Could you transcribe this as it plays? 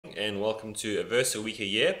and welcome to A Verse a Week a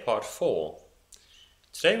Year, Part 4.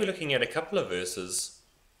 Today we're looking at a couple of verses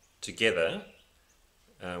together,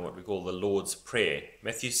 what we call the Lord's Prayer,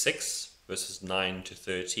 Matthew 6, verses 9 to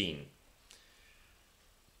 13,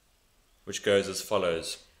 which goes as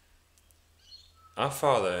follows. Our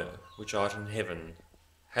Father, which art in heaven,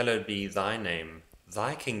 hallowed be thy name.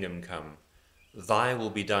 Thy kingdom come. Thy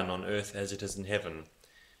will be done on earth as it is in heaven.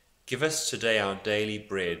 Give us today our daily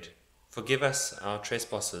bread. Forgive us our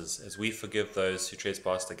trespasses, as we forgive those who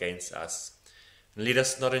trespass against us. And lead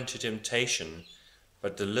us not into temptation,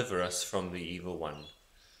 but deliver us from the evil one.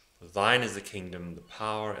 For thine is the kingdom, the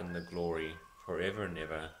power, and the glory, forever and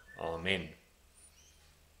ever. Amen.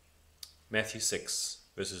 Matthew 6,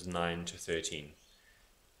 verses 9 to 13.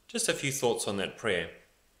 Just a few thoughts on that prayer.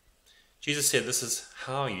 Jesus said this is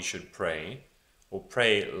how you should pray, or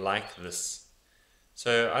pray like this.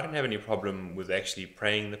 So I don't have any problem with actually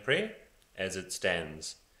praying the prayer as it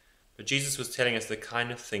stands. But Jesus was telling us the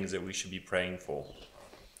kind of things that we should be praying for.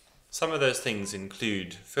 Some of those things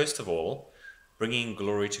include, first of all, bringing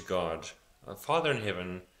glory to God. Our Father in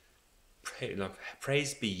heaven,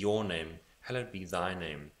 praise be your name, hallowed be thy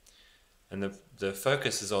name. And the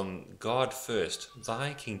focus is on God first.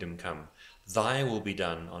 Thy kingdom come, thy will be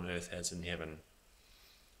done on earth as in heaven.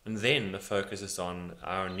 And then the focus is on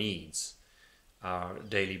our needs, our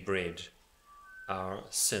daily bread, our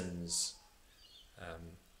sins,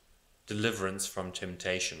 deliverance from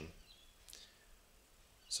temptation.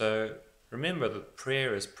 So remember that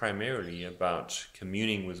prayer is primarily about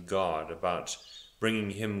communing with God, about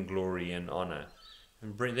bringing Him glory and honor,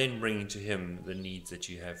 and then bringing to Him the needs that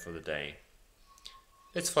you have for the day.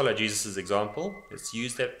 Let's follow Jesus' example. Let's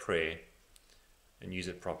use that prayer and use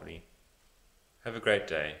it properly. Have a great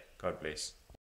day. God bless.